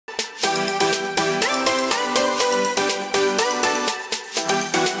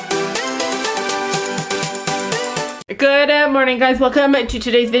Good morning, guys. Welcome to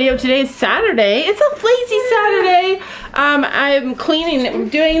today's video. Today is Saturday. It's a lazy Saturday. I'm cleaning. I'm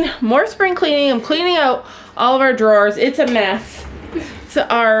doing more spring cleaning. I'm cleaning out all of our drawers. It's a mess. It's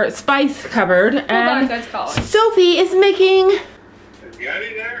our spice cupboard. And that's calling. Sophie is making... Is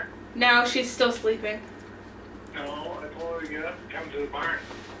Gabby there? No, she's still sleeping. No, I told her to get up and come to the barn.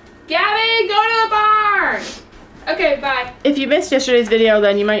 Gabby, go to the barn! Okay, bye. If you missed yesterday's video,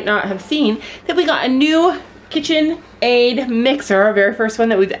 then you might not have seen that we got a new KitchenAid mixer, our very first one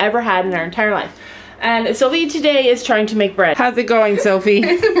that we've ever had in our entire life. And Sophie today is trying to make bread. How's it going, Sophie?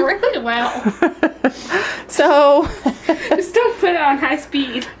 Really well. So... Just don't put it on high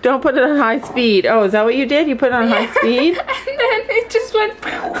speed. Don't put it on high speed. Oh, is that what you did? You put it on high speed? And then it just went...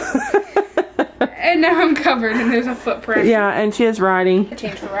 And now I'm covered and there's a footprint. Yeah, and she is riding. I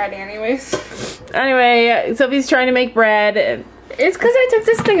changed for riding anyways. Anyway, Sophie's trying to make bread. It's because I took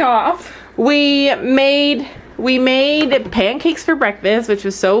this thing off. We made pancakes for breakfast, which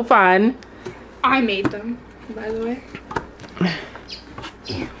was so fun. I made them, by the way.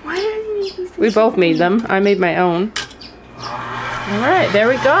 Why did I make these things? We both made them. I made my own. Alright, there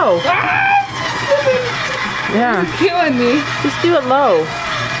we go. Yeah. It's killing me. Just do it low.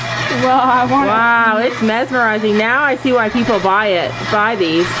 Well, I want Wow, it's mesmerizing. Now I see why people buy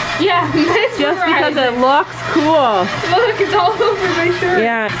these. Yeah, Just because it looks cool. Look, it's all over my shirt.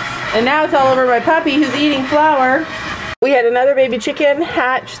 Yeah. And now it's all over my puppy who's eating flour. We had another baby chicken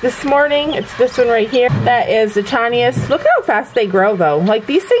hatch this morning. It's this one right here. That is the tiniest. Look how fast they grow though. Like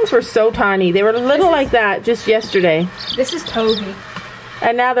these things were so tiny. They were little like that just yesterday. This is Toby.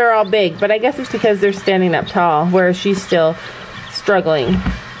 And now they're all big. But I guess it's because they're standing up tall, whereas she's still struggling.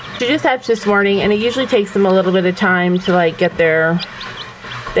 She just hatched this morning, and it usually takes them a little bit of time to like get their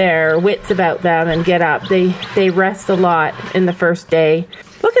wits about them and get up. They rest a lot in the first day.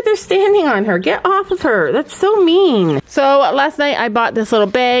 Look at, they're standing on her. Get off of her. That's so mean. So last night I bought this little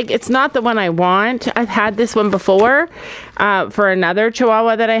bag. It's not the one I want. I've had this one before for another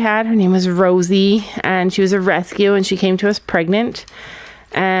Chihuahua that I had. Her name was Rosie, and she was a rescue, and she came to us pregnant.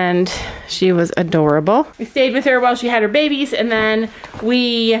 And she was adorable. We stayed with her while she had her babies, and then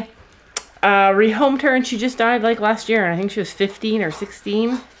we rehomed her, and she just died like last year. I think she was 15 or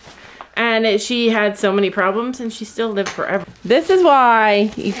 16. And she had so many problems, and she still lived forever. This is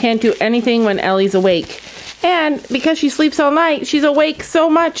why you can't do anything when Ellie's awake. And because she sleeps all night, she's awake so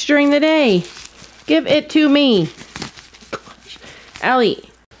much during the day. Give it to me. Gosh. Ellie.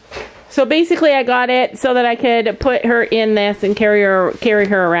 So basically I got it so that I could put her in this and carry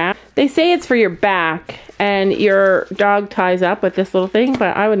her around. They say it's for your back and your dog ties up with this little thing,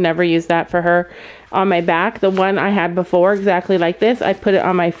 but I would never use that for her on my back. The one I had before, exactly like this, I put it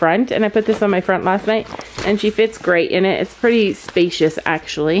on my front, and I put this on my front last night, and she fits great in it. It's pretty spacious,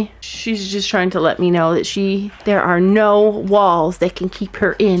 actually. She's just trying to let me know that there are no walls that can keep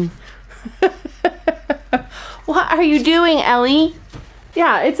her in. What are you doing, Ellie?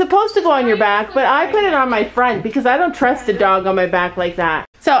 Yeah, it's supposed to go on your back, but I put it on my front because I don't trust a dog on my back like that.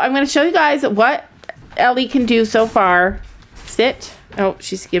 So I'm going to show you guys what Ellie can do so far. Sit. Oh,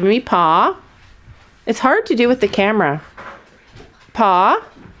 she's giving me paw. It's hard to do with the camera. Paw.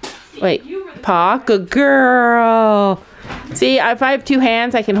 Wait, paw. Good girl. See, if I have two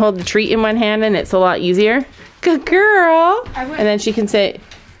hands, I can hold the treat in one hand and it's a lot easier. Good girl. And then she can say,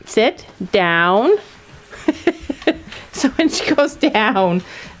 sit, down. So when she goes down,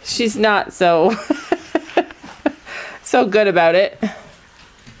 she's not so so good about it.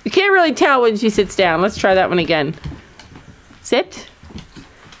 You can't really tell when she sits down. Let's try that one again. Sit.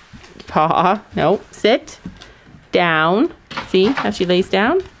 Paw. No. Sit. Down. See how she lays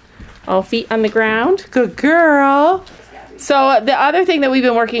down? All feet on the ground. Good girl. So the other thing that we've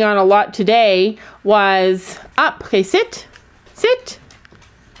been working on a lot today was up. Okay, sit. Sit.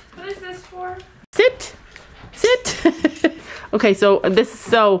 What is this for? Sit. Sit. Okay, so this is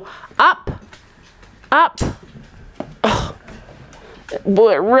so up. Oh,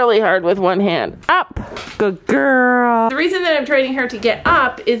 boy, really hard with one hand. Up. Good girl. The reason that I'm training her to get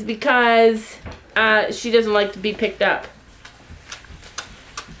up is because she doesn't like to be picked up.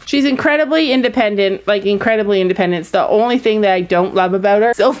 She's incredibly independent, like incredibly independent. It's the only thing that I don't love about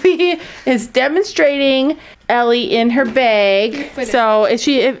her. Sophie is demonstrating Ellie in her bag. So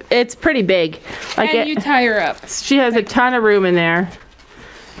it's pretty big. Like and you tie her up. She has a ton of room in there.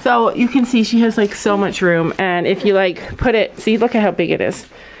 So you can see she has like so much room. And if you like put it, see, look at how big it is.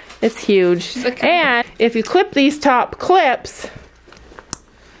 It's huge. And if you clip these top clips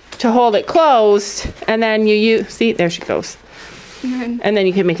to hold it closed, and then see, there she goes. And then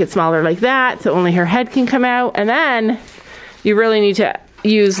you can make it smaller like that, so only her head can come out. And then you really need to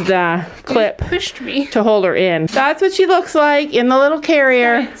use the clip Pushed me. to hold her in. That's what she looks like in the little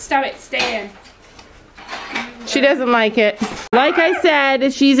carrier. Stop it. Stay in. She doesn't like it. Like I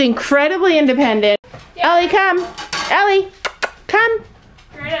said, she's incredibly independent. Yeah. Ellie, come. Ellie, come.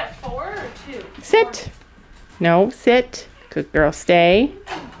 You're right at 4 or 2? Sit. No, sit. Good girl, stay.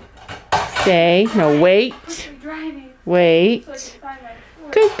 Stay. No, wait. Wait.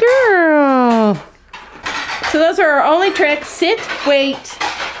 Good girl. So those are our only tricks. Sit, wait,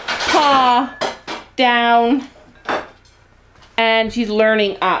 paw, down, and she's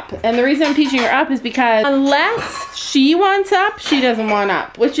learning up. And the reason I'm teaching her up is because unless she wants up, she doesn't want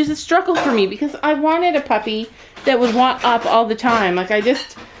up, which is a struggle for me because I wanted a puppy that would want up all the time. Like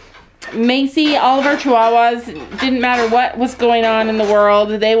Macy, all of our Chihuahuas, didn't matter what was going on in the world.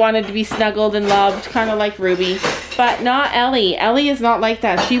 They wanted to be snuggled and loved, kind of like Ruby. But not Ellie. Ellie is not like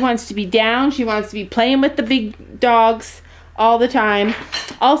that. She wants to be down. She wants to be playing with the big dogs all the time.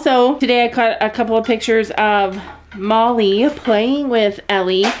 Also, today I caught a couple of pictures of Molly playing with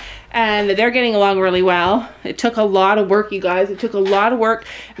Ellie. And they're getting along really well. It took a lot of work, you guys. It took a lot of work,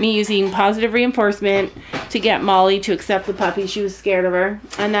 me using positive reinforcement to get Molly to accept the puppy. She was scared of her.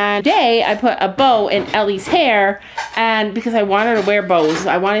 And then today, I put a bow in Ellie's hair, and because I want her to wear bows.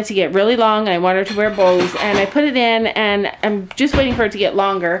 I wanted to get really long, and I want her to wear bows. And I put it in, and I'm just waiting for it to get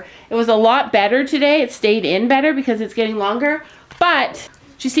longer. It was a lot better today. It stayed in better because it's getting longer. But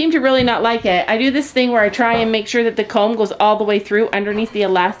she seemed to really not like it. I do this thing where I try and make sure that the comb goes all the way through underneath the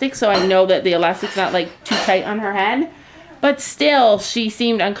elastic so I know that the elastic's not like too tight on her head. But still, she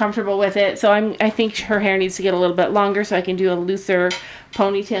seemed uncomfortable with it. So I think her hair needs to get a little bit longer so I can do a looser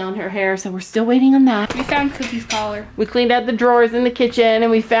ponytail in her hair. So we're still waiting on that. We found Cookie's collar. We cleaned out the drawers in the kitchen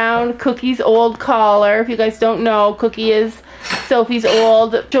and we found Cookie's old collar. If you guys don't know, Cookie is Sophie's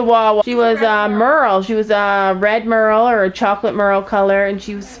old Chihuahua. She was a Merle. She was a red Merle or a chocolate Merle color, and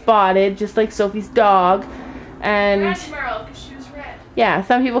she was spotted just like Sophie's dog. And Red Merle, because she was red. yeah,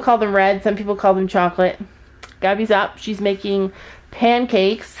 some people call them red, some people call them chocolate. Gabby's up. She's making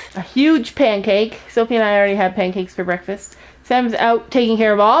pancakes, a huge pancake. Sophie and I already had pancakes for breakfast. Sam's out taking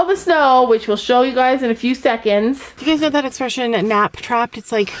care of all the snow, which we'll show you guys in a few seconds. You guys know that expression, nap trapped?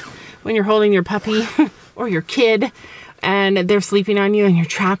 It's like when you're holding your puppy or your kid and they're sleeping on you and you're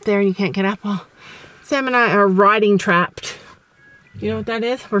trapped there and you can't get up. Well, Sam and I are riding trapped. You know what that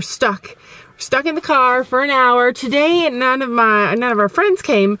is? We're stuck. We're stuck in the car for an hour. Today, none of our friends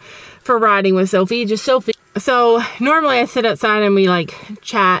came for riding with Sophie, just Sophie. So normally I sit outside and we like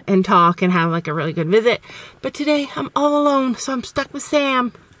chat and talk and have like a really good visit. But today I'm all alone, so I'm stuck with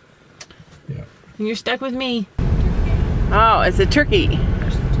Sam. Yeah. And you're stuck with me. Oh, it's a turkey.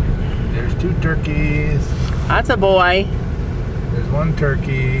 There's 2 turkeys. That's a boy. There's 1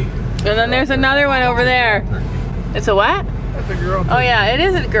 turkey. And then there's another one over there. It's a what? That's a girl. Oh yeah, it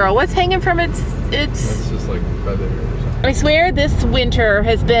is a girl. What's hanging from its... It's just like feather or something. I swear this winter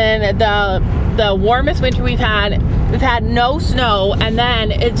has been the warmest winter we've had. We've had no snow, and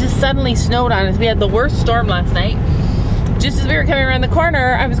then it just suddenly snowed on us. We had the worst storm last night. Just as we were coming around the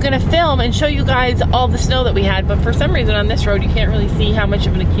corner, I was gonna film and show you guys all the snow that we had, but for some reason on this road, you can't really see how much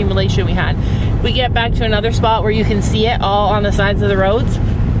of an accumulation we had. We get back to another spot where you can see it all on the sides of the roads.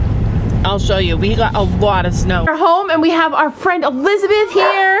 I'll show you. We got a lot of snow. We're home and we have our friend Elizabeth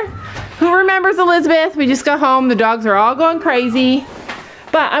here. Who remembers Elizabeth? We just got home. The dogs are all going crazy.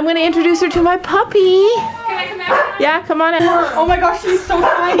 But I'm gonna introduce her to my puppy. Can I come out? Yeah, come on in. Oh my gosh, she's so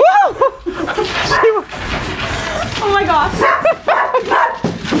fine. Oh my gosh.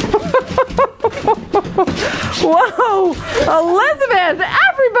 Whoa, Elizabeth,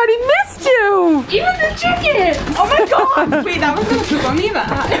 everybody missed you. Even the chickens! Oh my god. Wait, that was gonna poop on me, but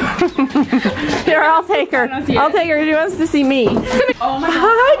Here, I'll take her. I'll take her. She wants to see me. oh my god.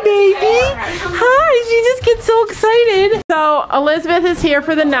 Hi, baby. Hi. She just gets so excited. So Elizabeth is here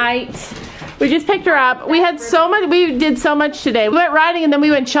for the night. We just picked her up. We had so much. We did so much today. We went riding and then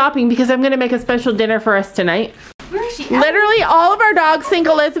we went shopping because I'm going to make a special dinner for us tonight. Where is she? Literally, all of our dogs think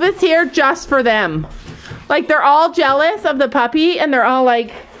Elizabeth's here just for them. Like, they're all jealous of the puppy and they're all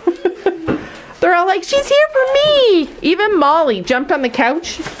like, she's here for me. Even Molly jumped on the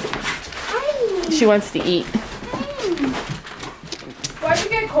couch. She wants to eat. Why'd you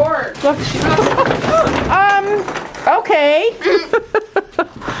get cord? Look, okay.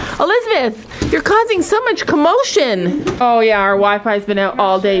 Elizabeth, you're causing so much commotion. Oh yeah, our Wi-Fi's been out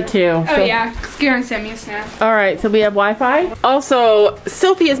all day too. Oh yeah, Karen sent me a snap. All right, so we have Wi-Fi. Also,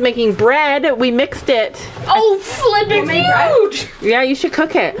 Sophie is making bread. We mixed it. Oh, flip, it's huge! Yeah, you should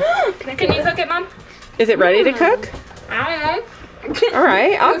cook it. Can you cook it, Mom? Is it ready to cook? I don't know. All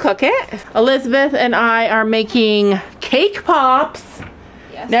right, I'll cook it. Elizabeth and I are making cake pops.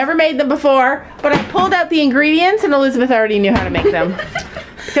 Yes. Never made them before, but I pulled out the ingredients and Elizabeth already knew how to make them.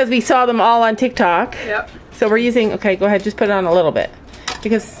 Because we saw them all on TikTok. Yep. So we're using, okay, go ahead, just put it on a little bit.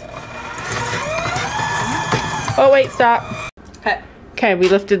 Because, oh wait, stop. Okay. Okay, we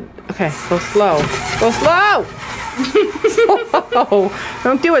lifted, okay, go slow. Go slow! Slow.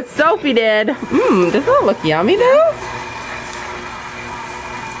 Don't do what Sophie did. Doesn't that look yummy though?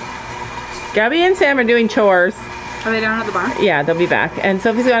 Gabby and Sam are doing chores. Are they down at the barn? Yeah, they'll be back. And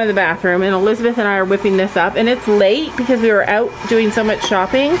Sophie's gone to the bathroom, and Elizabeth and I are whipping this up. And it's late because we were out doing so much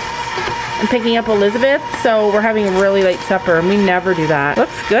shopping and picking up Elizabeth. So we're having a really late supper, and we never do that.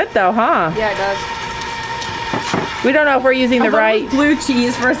 Looks good though, huh? Yeah, it does. We don't know if we're using the right. Blue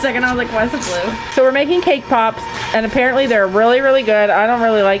cheese for a second. I was like, why is it blue? So we're making cake pops, and apparently they're really, really good. I don't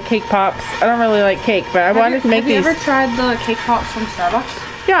really like cake pops. I don't really like cake, but I wanted to make these. Have you ever tried the cake pops from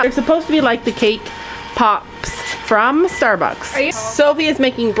Starbucks? Yeah, they're supposed to be like the cake pops from Starbucks. Are you- Sophie is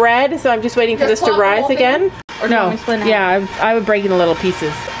making bread, so I'm just waiting for this to rise again. Or do you want No, me to split it in yeah, I would break it in little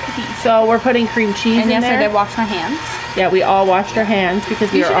pieces. So we're putting cream cheese And in yes, I there. did wash my hands. Yeah, we all washed our hands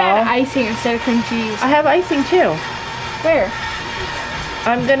because we You are should all. add icing instead of cream cheese. I have icing too. Where?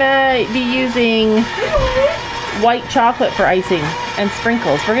 I'm gonna be using white chocolate for icing and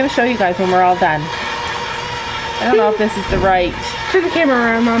sprinkles. We're gonna show you guys when we're all done. I don't know if this is the right Turn the camera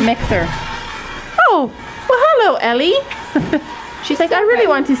around, Mom. mixer. Oh, well hello Ellie. She's like, I really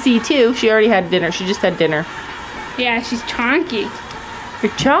want to see too. She already had dinner. She just had dinner. Yeah, she's chunky.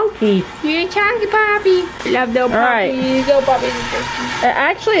 You're chunky. You're a chunky puppy. Love those All right. puppies. Go puppies.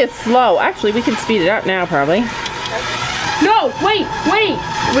 Actually, it's slow. Actually, we can speed it up now probably. No, wait.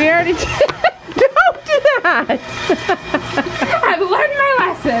 We already don't do that. I've learned my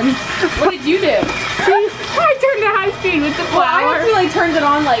lesson. What did you do? I turned it high speed with the Well, I flour. actually turned it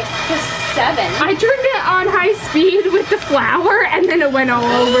on like to 7. I turned it on high speed with the flour, and then it went all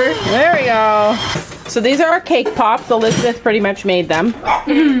over. There we go. So these are our cake pops. Elizabeth pretty much made them.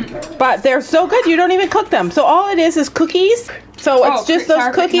 But they're so good you don't even cook them. So all it is cookies. So it's just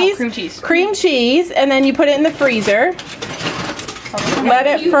those cookies, cream cheese, and then you put it in the freezer. Let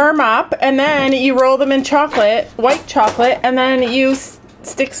it firm up, and then you roll them in chocolate, white chocolate, and then you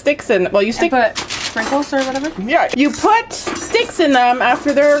stick sticks in. Well, you stick. Put sprinkles or whatever? Yeah, you put sticks in them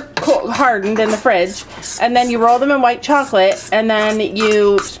after they're hardened in the fridge, and then you roll them in white chocolate, and then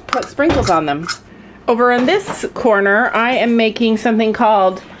you put sprinkles on them. Over in this corner, I am making something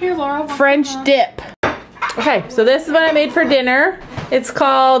called Here, Laura. French dip. Okay, so this is what I made for dinner. It's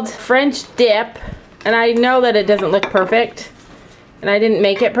called French dip, and I know that it doesn't look perfect, and I didn't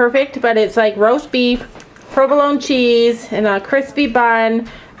make it perfect, but it's like roast beef, provolone cheese, and a crispy bun,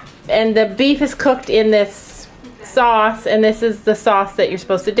 and the beef is cooked in this sauce, and this is the sauce that you're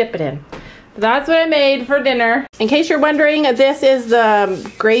supposed to dip it in. That's what I made for dinner. In case you're wondering, this is the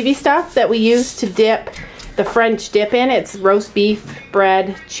gravy stuff that we use to dip the French dip in. It's roast beef,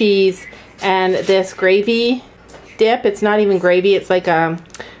 bread, cheese, and this gravy dip. It's not even gravy, it's like a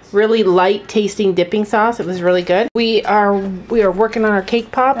really light tasting dipping sauce. It was really good. We are working on our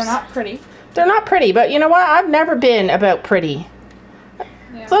cake pops. They're not pretty. They're not pretty, but you know what? I've never been about pretty.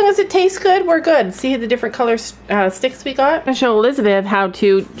 Yeah. As long as it tastes good, we're good. See the different color sticks we got? I'm gonna show Elizabeth how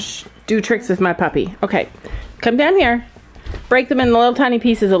to do tricks with my puppy. Okay, come down here. Break them in little tiny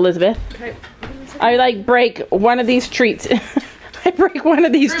pieces, Elizabeth. Okay. I like break one of these treats. I break one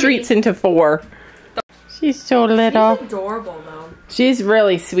of these treats into 4. She's so little. She's adorable though. She's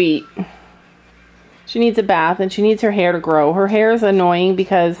really sweet. She needs a bath and she needs her hair to grow. Her hair is annoying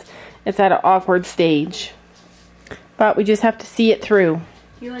because it's at an awkward stage. But we just have to see it through.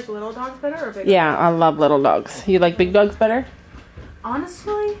 You like little dogs better or big? Yeah, I love little dogs. You like big dogs better?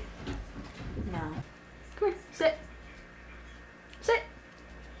 Honestly, no. Come here, sit. Sit.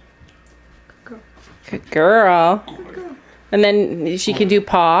 Good girl. And then she can do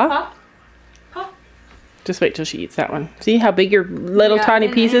paw. Paw. Paw. Just wait till she eats that one. See how big your little Yeah, tiny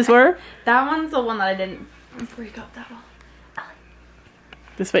and pieces were? That one's the one that I didn't break up that one.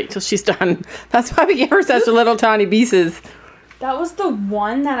 Just wait till she's done. That's why we give her such little tiny pieces. That was the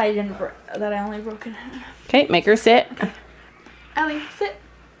one that I didn't that I only broke in half. Okay, make her sit. Ellie, sit.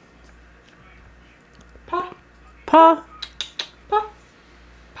 Paw. Paw. Paw.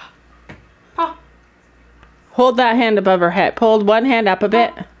 Paw. Hold that hand above her head. Hold one hand up a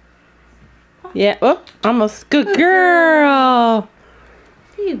bit. Yeah, oh, almost. Good girl.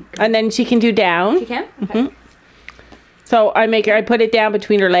 And then she can do down. She can? Okay. So I put it down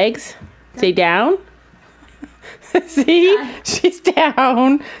between her legs. Say down. See? Yeah. She's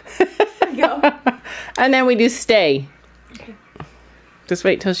down. Go. And then we do stay. Okay. Just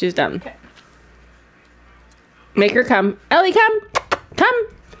wait till she's done. Okay. Make her come. Ellie, come. Come.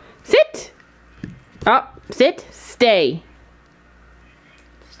 Sit. Up. Sit. Stay.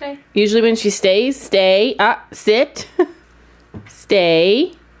 Stay. Usually when she stays, stay. Up. Sit.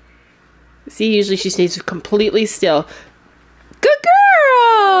 Stay. See, usually she stays completely still. Good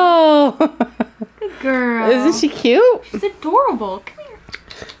girl. Good girl. Isn't she cute? She's adorable. Come here.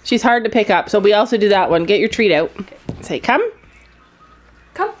 She's hard to pick up, so we also do that one. Get your treat out. Say, come.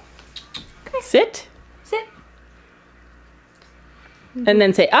 Come. Come here. Sit. Sit. And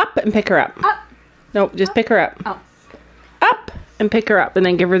then say up and pick her up. Up. No, just pick her up. Oh. Up and pick her up and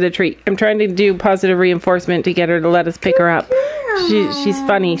then give her the treat. I'm trying to do positive reinforcement to get her to let us pick her up. She's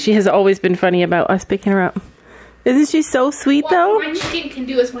funny. She has always been funny about us picking her up. Isn't she so sweet though? My chicken can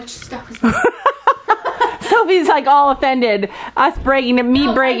do as much stuff as me. Sophie's like all offended. Us bragging and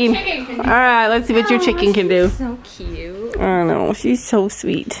me bragging. My chicken can do. Alright, let's see what your chicken can do. So cute. I don't know. She's so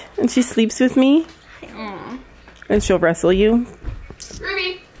sweet. And she sleeps with me. Aww. And she'll wrestle you.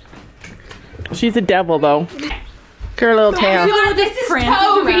 Ruby. She's a devil though. Her little tail. This is prances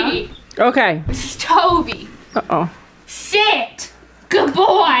Toby. Okay. This is Toby. Uh-oh. Sit. Good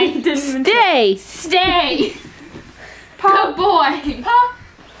boy. Stay. Stay. Good boy. Paw.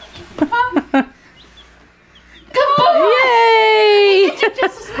 Paw. Good boy. Yay!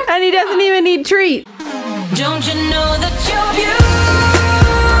 And he doesn't even need treat. Don't you know that you're beautiful?